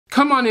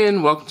Come on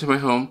in, welcome to my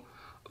home.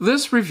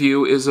 This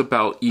review is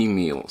about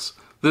eMeals.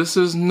 This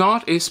is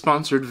not a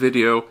sponsored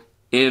video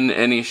in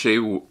any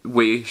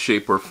way,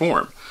 shape, or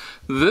form.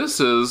 This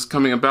is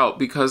coming about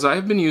because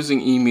I've been using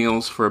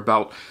eMeals for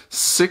about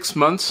 6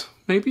 months,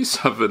 maybe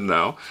 7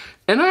 now,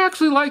 and I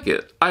actually like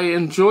it. I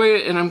enjoy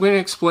it, and I'm going to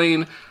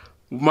explain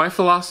my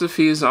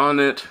philosophies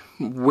on it,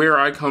 where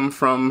I come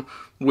from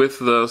with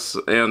this,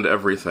 and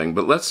everything.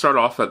 But let's start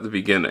off at the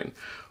beginning.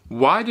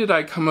 Why did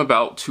I come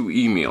about to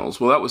eMeals?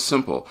 Well, that was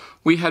simple.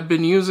 We had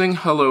been using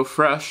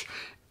HelloFresh,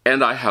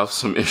 and I have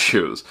some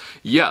issues.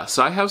 Yes,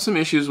 I have some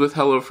issues with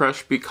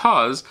HelloFresh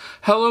because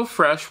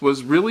HelloFresh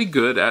was really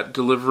good at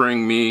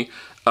delivering me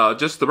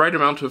just the right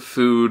amount of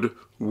food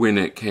when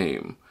it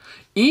came.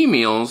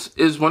 eMeals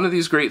is one of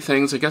these great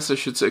things. I guess I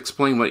should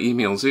explain what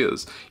eMeals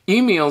is.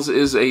 eMeals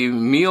is a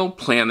meal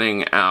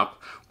planning app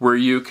where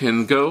you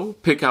can go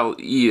pick out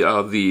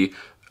the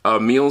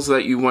meals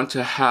that you want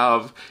to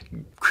have,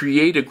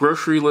 create a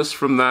grocery list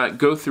from that,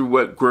 go through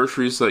what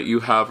groceries that you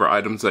have or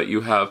items that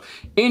you have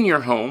in your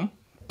home.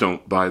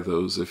 Don't buy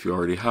those if you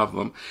already have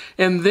them.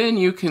 And then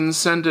you can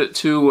send it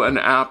to an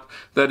app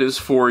that is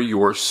for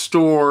your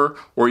store,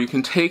 or you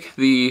can take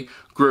the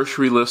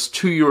grocery list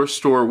to your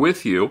store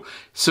with you,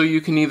 so you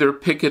can either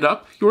pick it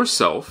up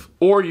yourself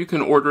or you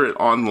can order it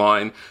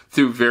online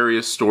through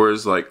various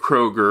stores like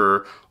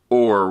Kroger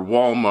or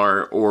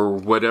Walmart or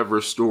whatever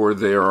store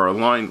they are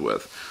aligned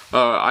with.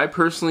 I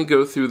personally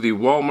go through the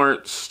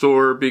Walmart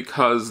store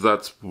because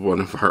that's one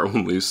of our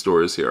only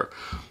stores here.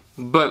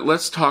 But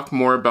let's talk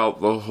more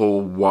about the whole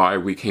why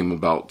we came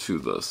about to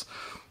this.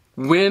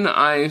 When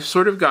I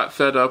sort of got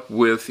fed up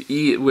with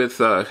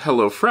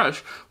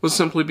HelloFresh was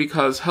simply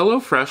because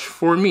HelloFresh,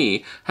 for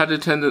me, had a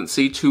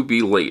tendency to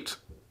be late.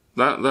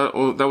 That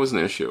was an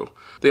issue.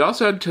 They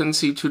also had a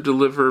tendency to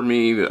deliver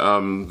me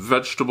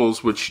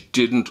vegetables which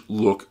didn't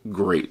look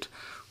great.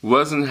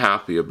 Wasn't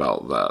happy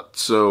about that.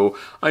 So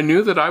I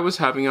knew that I was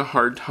having a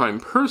hard time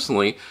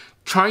personally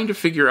trying to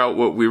figure out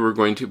what we were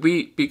going to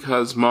eat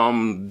because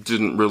Mom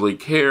didn't really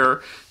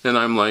care. And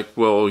I'm like,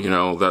 well, you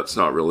know, that's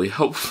not really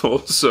helpful.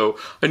 So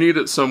I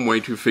needed some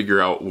way to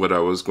figure out what I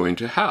was going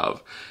to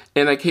have.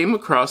 And I came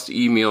across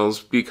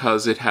eMeals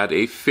because it had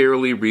a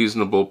fairly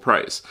reasonable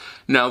price.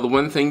 Now, the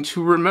one thing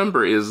to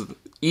remember is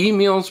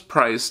eMeals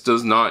price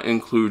does not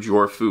include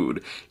your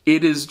food.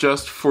 It is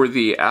just for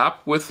the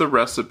app with the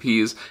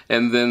recipes,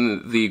 and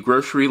then the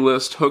grocery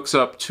list hooks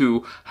up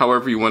to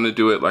however you want to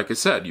do it. Like I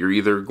said, you're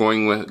either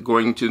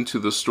going into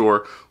the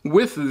store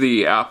with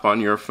the app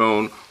on your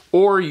phone,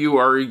 or you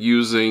are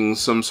using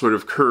some sort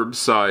of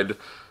curbside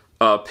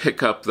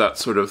pickup, that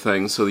sort of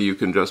thing, so that you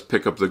can just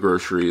pick up the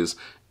groceries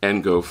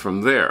and go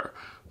from there.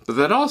 But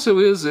that also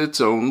is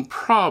its own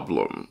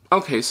problem.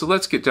 Okay, so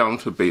let's get down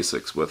to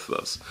basics with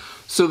this.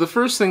 So the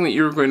first thing that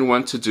you're going to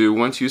want to do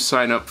once you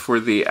sign up for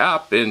the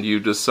app and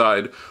you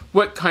decide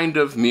what kind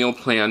of meal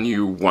plan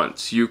you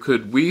want.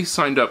 We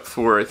signed up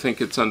for, I think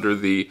it's under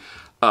the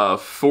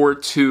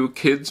 4-2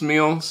 kids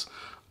meals.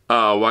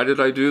 Why did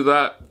I do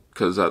that?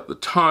 Because at the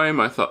time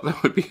I thought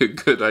that would be a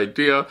good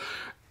idea.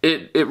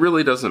 It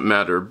really doesn't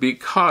matter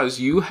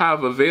because you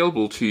have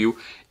available to you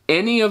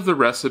any of the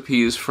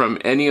recipes from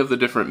any of the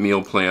different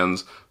meal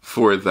plans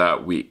for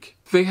that week.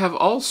 They have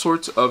all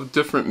sorts of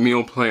different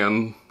meal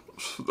plans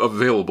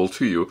available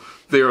to you.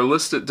 They are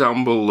listed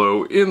down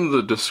below in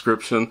the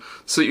description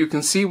so you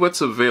can see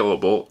what's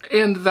available,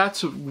 and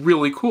that's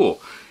really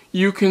cool.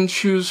 You can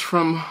choose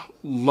from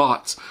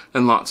lots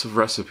and lots of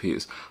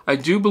recipes. I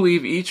do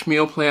believe each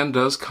meal plan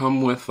does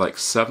come with like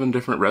 7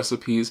 different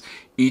recipes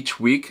each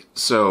week,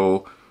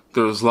 so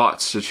there's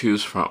lots to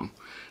choose from.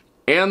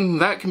 And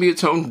that can be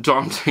its own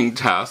daunting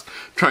task,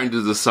 trying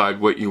to decide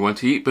what you want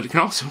to eat, but it can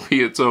also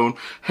be its own,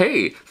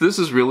 hey, this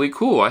is really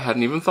cool, I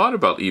hadn't even thought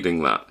about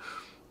eating that.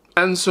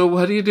 And so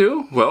what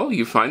do? Well,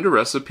 you find a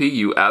recipe,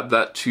 you add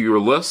that to your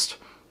list,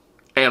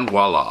 and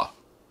voila,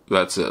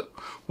 that's it.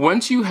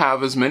 Once you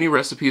have as many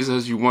recipes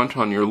as you want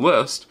on your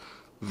list,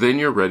 then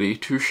you're ready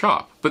to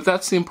shop. But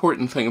that's the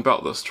important thing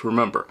about this to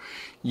remember.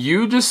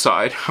 You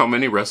decide how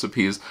many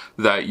recipes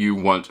that you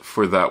want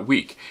for that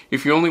week.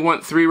 If you only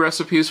want 3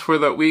 recipes for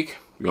that week,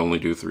 you only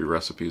do 3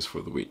 recipes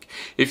for the week.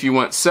 If you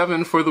want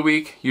 7 for the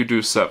week, you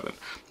do 7.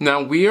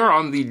 Now, we are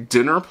on the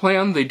dinner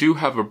plan. They do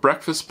have a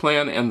breakfast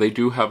plan and they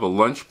do have a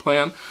lunch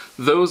plan.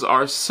 Those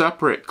are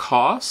separate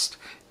cost,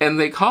 and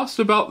they cost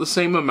about the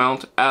same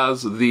amount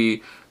as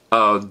the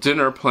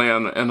dinner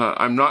plan, and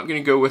I'm not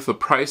going to go with the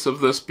price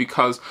of this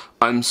because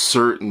I'm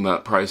certain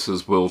that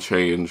prices will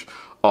change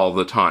all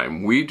the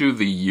time. We do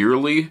the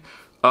yearly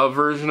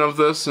version of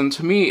this, and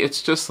to me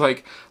it's just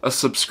like a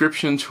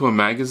subscription to a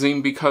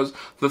magazine, because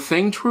the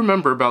thing to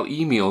remember about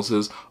eMeals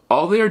is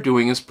all they are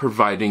doing is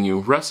providing you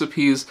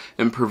recipes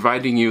and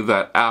providing you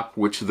that app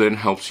which then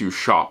helps you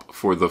shop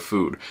for the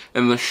food.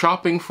 And the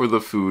shopping for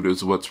the food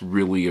is what's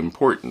really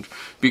important,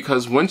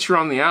 because once you're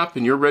on the app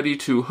and you're ready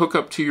to hook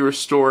up to your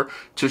store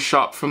to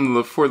shop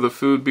for the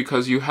food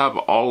because you have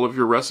all of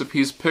your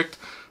recipes picked,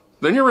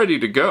 then you're ready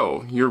to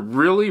go. You're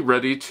really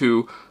ready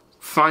to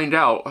find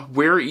out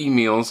where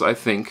eMeals, I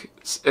think,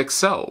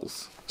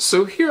 excels.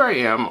 So here I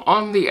am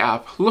on the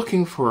app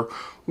looking for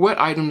what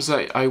items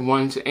I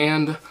want,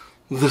 and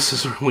this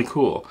is really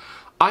cool.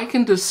 I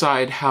can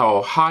decide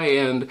how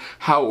high-end,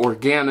 how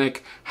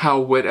organic,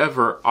 how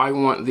whatever I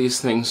want these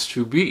things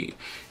to be.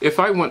 If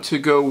I want to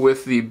go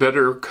with the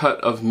better cut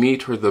of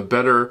meat or the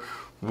better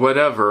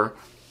whatever,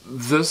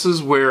 this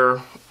is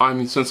where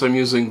since I'm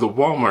using the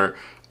Walmart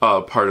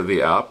part of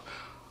the app,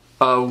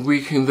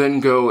 we can then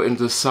go and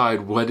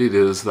decide what it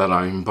is that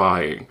I'm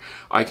buying.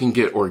 I can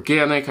get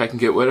organic, I can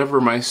get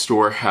whatever my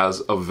store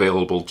has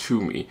available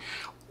to me.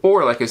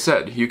 Or, like I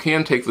said, you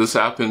can take this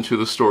app into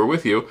the store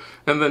with you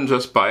and then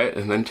just buy it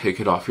and then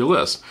take it off your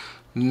list.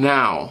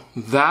 Now,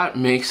 that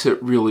makes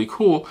it really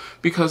cool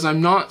because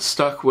I'm not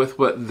stuck with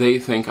what they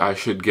think I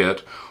should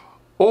get.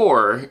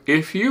 Or,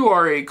 if you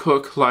are a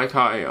cook like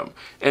I am,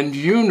 and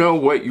you know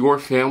what your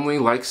family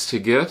likes to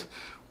get,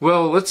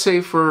 well, let's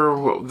say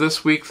for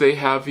this week they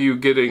have you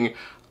getting,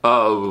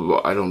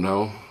 I don't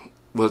know,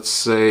 let's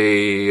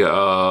say,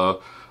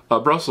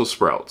 Brussels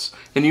sprouts,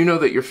 and you know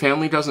that your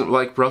family doesn't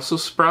like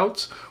Brussels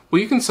sprouts,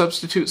 well, you can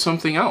substitute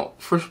something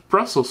out for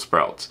Brussels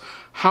sprouts.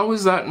 How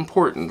is that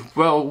important?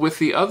 Well, with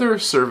the other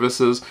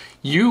services,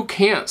 you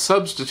can't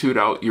substitute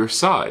out your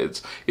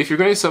sides. If you're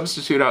going to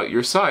substitute out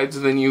your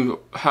sides, then you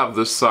have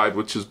this side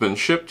which has been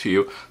shipped to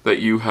you that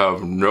you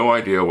have no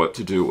idea what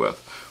to do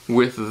with.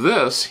 With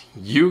this,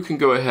 you can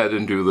go ahead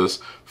and do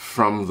this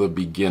from the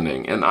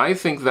beginning, and I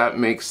think that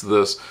makes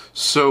this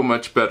so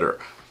much better.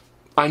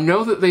 I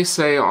know that they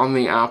say on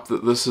the app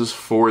that this is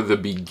for the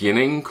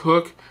beginning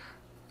cook.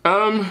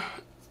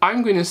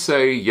 I'm going to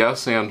say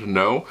yes and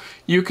no.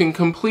 You can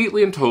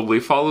completely and totally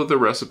follow the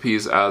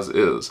recipes as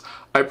is.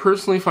 I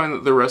personally find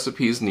that the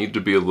recipes need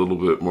to be a little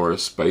bit more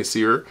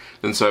spicier,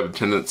 and so I have a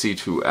tendency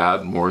to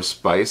add more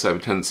spice. I have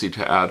a tendency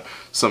to add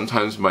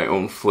sometimes my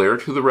own flair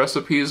to the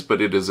recipes,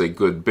 but it is a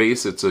good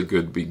base, it's a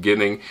good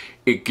beginning.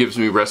 It gives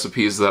me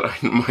recipes that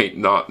I might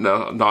not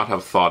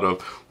have thought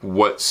of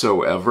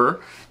whatsoever,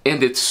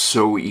 and it's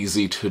so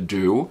easy to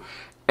do.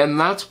 And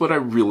that's what I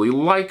really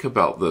like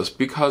about this,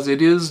 because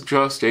it is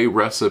just a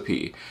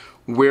recipe.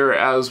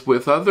 Whereas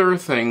with other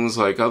things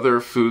like other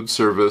food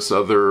service,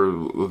 other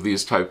of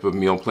these type of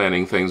meal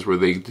planning things where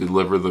they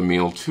deliver the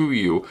meal to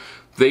you,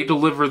 they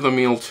deliver the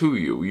meal to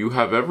you. You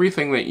have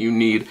everything that you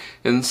need,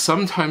 and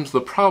sometimes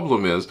the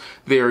problem is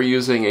they are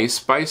using a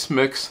spice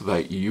mix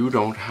that you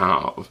don't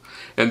have.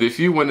 And if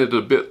you wanted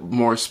a bit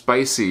more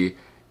spicy,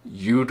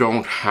 you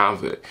don't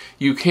have it.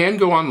 You can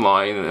go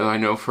online, and I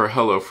know for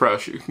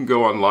HelloFresh, you can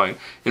go online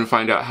and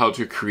find out how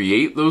to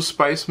create those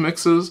spice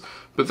mixes,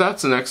 but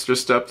that's an extra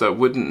step that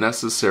wouldn't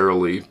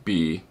necessarily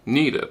be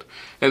needed.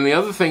 And the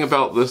other thing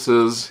about this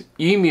is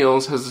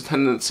eMeals has a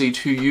tendency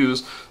to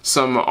use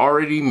some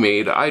already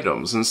made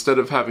items. Instead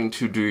of having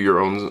to do your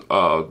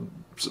own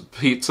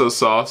pizza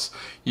sauce,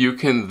 you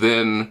can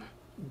then,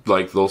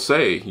 like they'll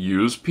say,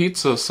 use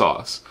pizza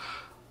sauce.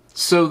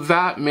 So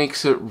that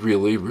makes it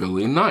really,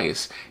 really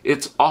nice.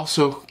 It's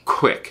also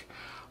quick.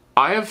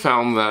 I have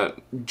found that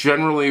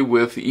generally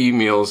with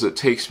eMeals it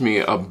takes me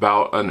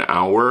about an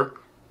hour.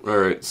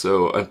 Alright,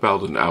 so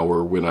about an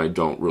hour when I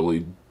don't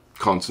really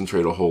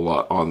concentrate a whole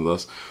lot on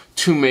this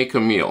to make a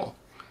meal.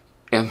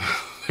 And the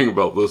thing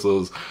about this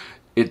is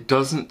it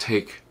doesn't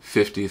take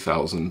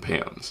 50,000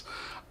 pans.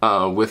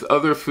 With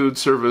other food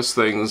service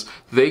things,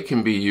 they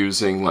can be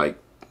using like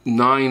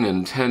 9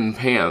 and 10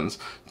 pans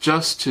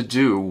just to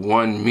do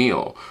one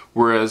meal,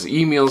 whereas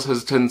eMeals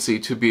has a tendency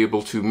to be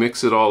able to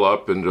mix it all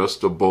up in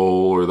just a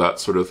bowl or that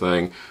sort of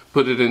thing,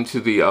 put it into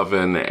the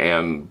oven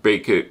and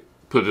bake it,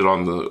 put it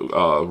on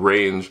the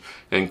range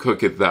and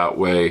cook it that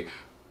way.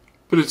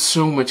 But it's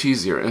so much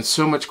easier and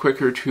so much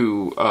quicker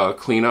to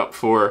clean up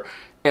for.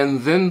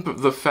 And then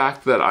the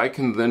fact that I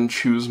can then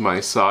choose my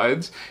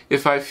sides.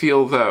 If I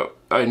feel that,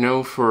 I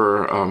know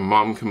for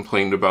Mom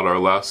complained about our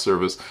last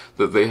service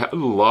that they had a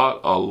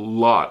lot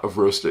of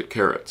roasted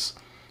carrots.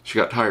 She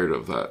got tired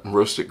of that.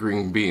 Roasted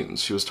green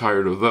beans, she was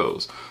tired of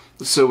those.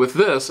 So with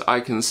this,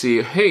 I can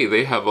see, hey,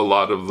 they have a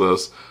lot of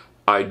this.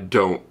 I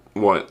don't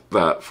want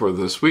that for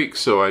this week.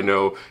 So I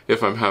know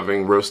if I'm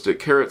having roasted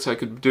carrots, I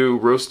could do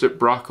roasted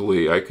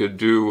broccoli. I could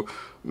do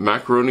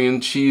macaroni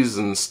and cheese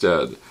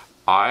instead.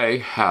 I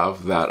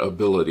have that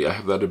ability. I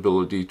have that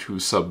ability to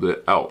sub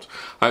it out.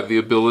 I have the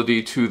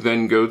ability to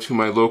then go to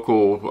my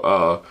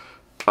local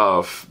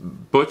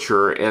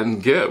butcher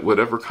and get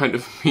whatever kind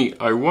of meat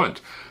I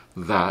want.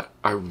 That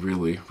I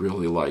really,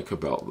 really like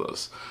about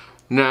this.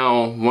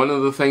 Now, one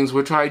of the things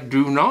which I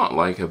do not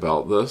like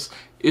about this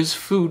is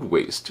food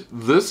waste.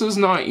 This is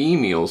not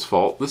eMeals'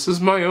 fault, this is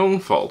my own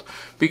fault.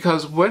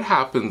 Because what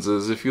happens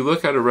is, if you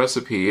look at a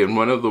recipe, and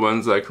one of the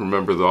ones I can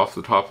remember off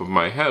the top of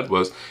my head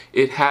was,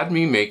 it had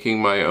me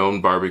making my own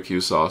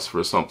barbecue sauce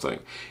for something.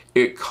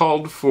 It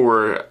called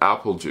for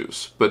apple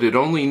juice, but it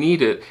only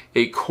needed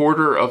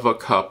 1/4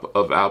 cup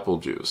of apple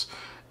juice.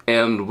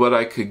 And what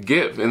I could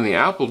get in the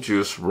apple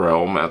juice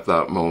realm at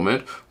that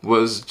moment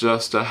was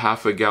just a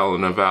half a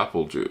gallon of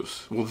apple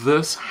juice. Well,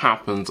 this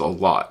happens a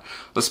lot,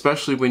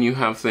 especially when you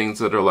have things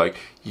that are like,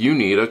 you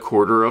need a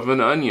quarter of an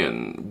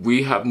onion.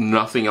 We have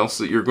nothing else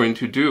that you're going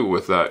to do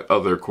with that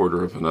other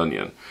quarter of an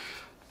onion.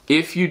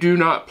 If you do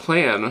not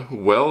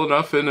plan well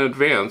enough in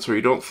advance, or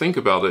you don't think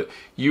about it,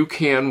 you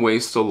can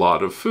waste a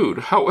lot of food.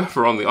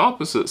 However, on the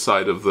opposite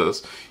side of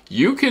this,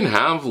 you can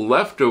have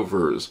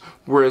leftovers,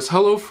 whereas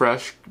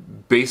HelloFresh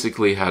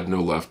basically had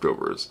no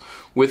leftovers.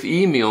 With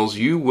eMeals,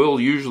 you will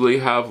usually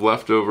have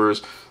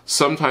leftovers.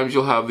 Sometimes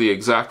you'll have the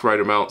exact right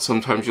amount,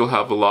 sometimes you'll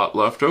have a lot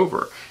left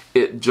over.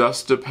 It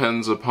just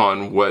depends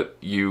upon what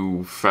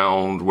you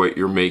found, what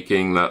you're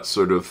making, that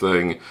sort of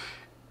thing.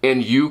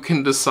 And you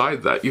can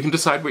decide that. You can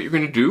decide what you're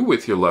going to do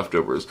with your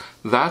leftovers.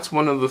 That's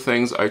one of the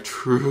things I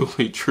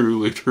truly,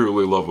 truly,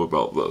 truly love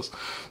about this.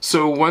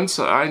 So once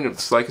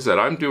like I said,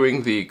 I'm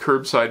doing the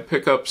curbside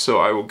pickup, so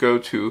I will go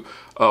to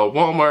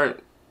Walmart,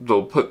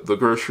 they'll put the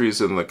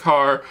groceries in the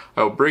car,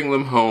 I'll bring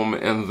them home,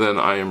 and then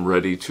I am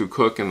ready to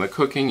cook. And the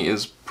cooking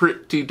is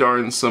pretty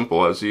darn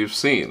simple, as you've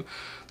seen.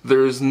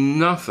 There's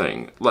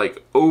nothing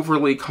like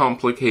overly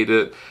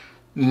complicated.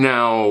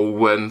 Now,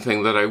 one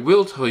thing that I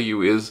will tell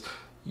you is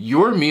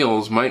your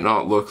meals might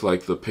not look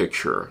like the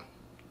picture.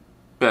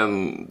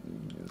 And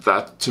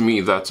that, to me,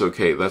 that's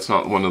okay. That's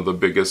not one of the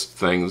biggest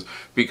things,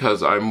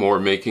 because I'm more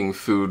making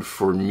food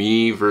for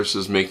me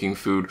versus making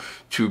food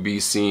to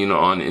be seen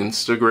on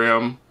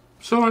Instagram.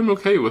 So I'm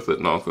okay with it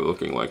not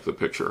looking like the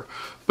picture.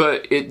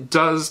 But it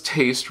does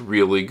taste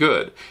really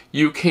good.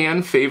 You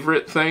can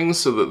favorite things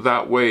so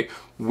that way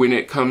when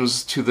it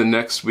comes to the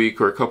next week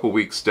or a couple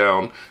weeks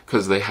down,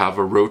 because they have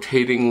a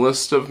rotating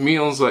list of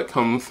meals that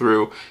come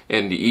through,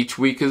 and each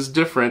week is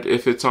different.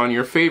 If it's on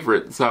your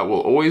favorites, that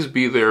will always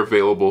be there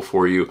available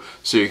for you,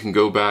 so you can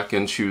go back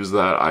and choose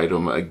that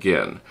item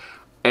again.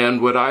 And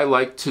what I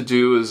like to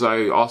do is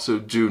I also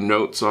do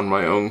notes on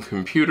my own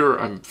computer.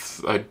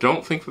 I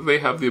don't think that they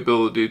have the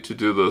ability to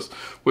do this,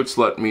 which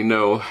let me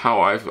know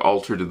how I've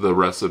altered the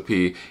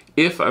recipe,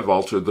 if I've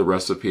altered the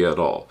recipe at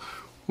all.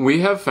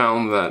 We have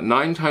found that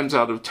 9 times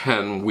out of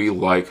 10 we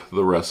like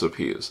the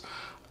recipes.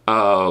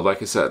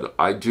 Like I said,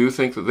 I do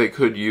think that they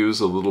could use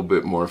a little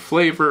bit more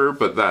flavor,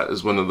 but that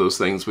is one of those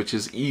things which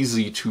is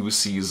easy to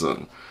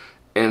season.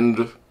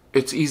 And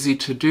it's easy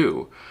to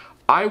do.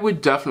 I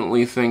would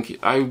definitely tell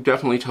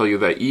you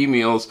that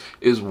eMeals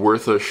is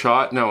worth a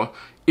shot. Now,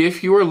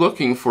 if you are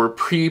looking for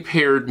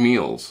prepared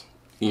meals,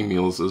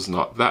 eMeals is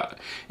not that.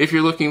 If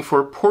you're looking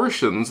for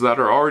portions that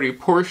are already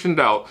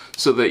portioned out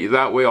so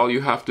that way all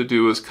you have to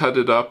do is cut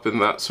it up and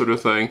that sort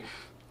of thing,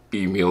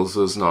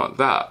 eMeals is not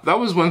that. That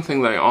was one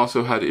thing that I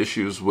also had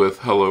issues with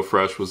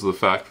HelloFresh, was the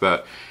fact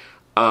that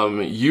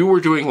you were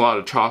doing a lot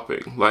of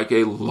chopping, like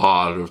a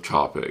lot of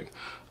chopping.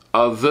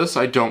 This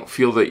I don't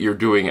feel that you're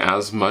doing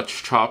as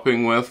much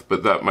chopping with,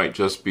 but that might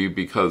just be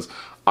because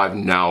I've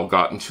now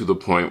gotten to the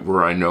point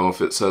where I know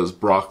if it says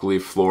broccoli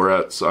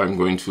florets, I'm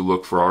going to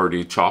look for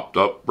already chopped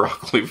up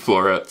broccoli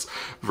florets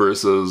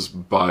versus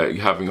by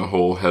having a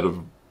whole head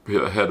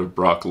of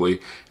broccoli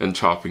and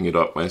chopping it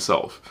up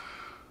myself.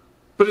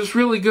 But it's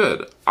really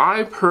good.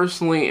 I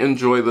personally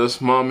enjoy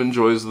this. Mom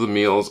enjoys the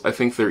meals. I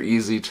think they're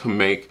easy to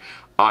make.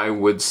 I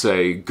would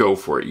say go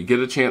for it. You get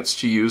a chance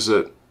to use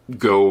it,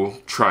 go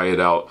try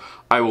it out.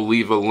 I will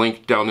leave a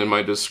link down in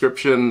my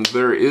description.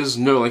 There is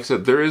no, like I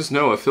said, there is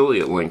no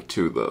affiliate link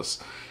to this.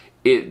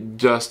 It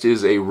just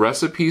is a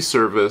recipe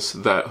service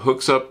that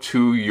hooks up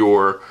to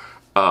your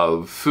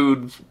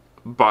food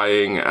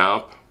buying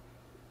app.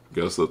 I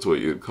guess that's what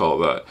you'd call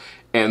that.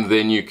 And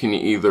then you can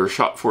either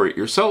shop for it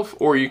yourself,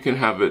 or you can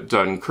have it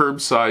done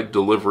curbside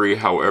delivery,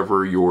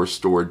 however your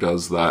store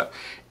does that.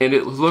 And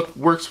it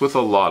works with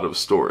a lot of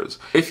stores.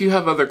 If you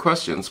have other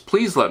questions,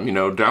 please let me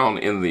know down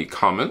in the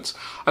comments.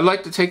 I'd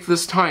like to take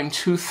this time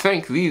to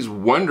thank these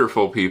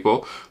wonderful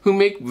people who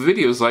make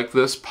videos like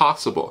this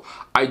possible.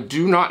 I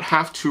do not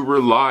have to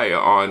rely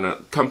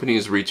on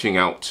companies reaching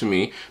out to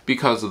me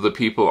because of the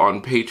people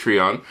on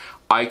Patreon.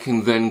 I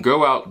can then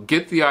go out,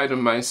 get the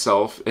item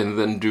myself, and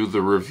then do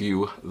the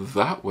review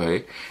that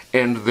way.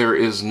 And there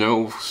is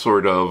no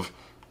sort of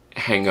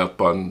hang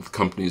up on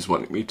companies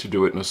wanting me to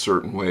do it in a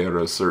certain way at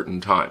a certain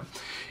time.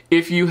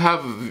 If you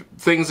have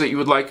things that you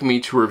would like me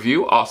to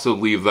review, also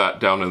leave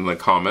that down in the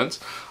comments.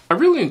 I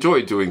really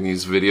enjoy doing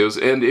these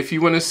videos, and if you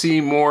want to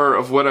see more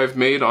of what I've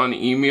made on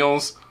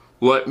eMeals,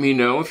 let me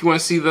know. If you want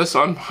to see this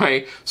on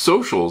my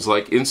socials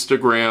like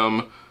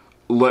Instagram,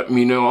 let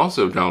me know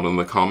also down in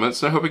the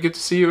comments. And I hope I get to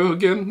see you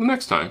again the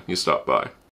next time you stop by.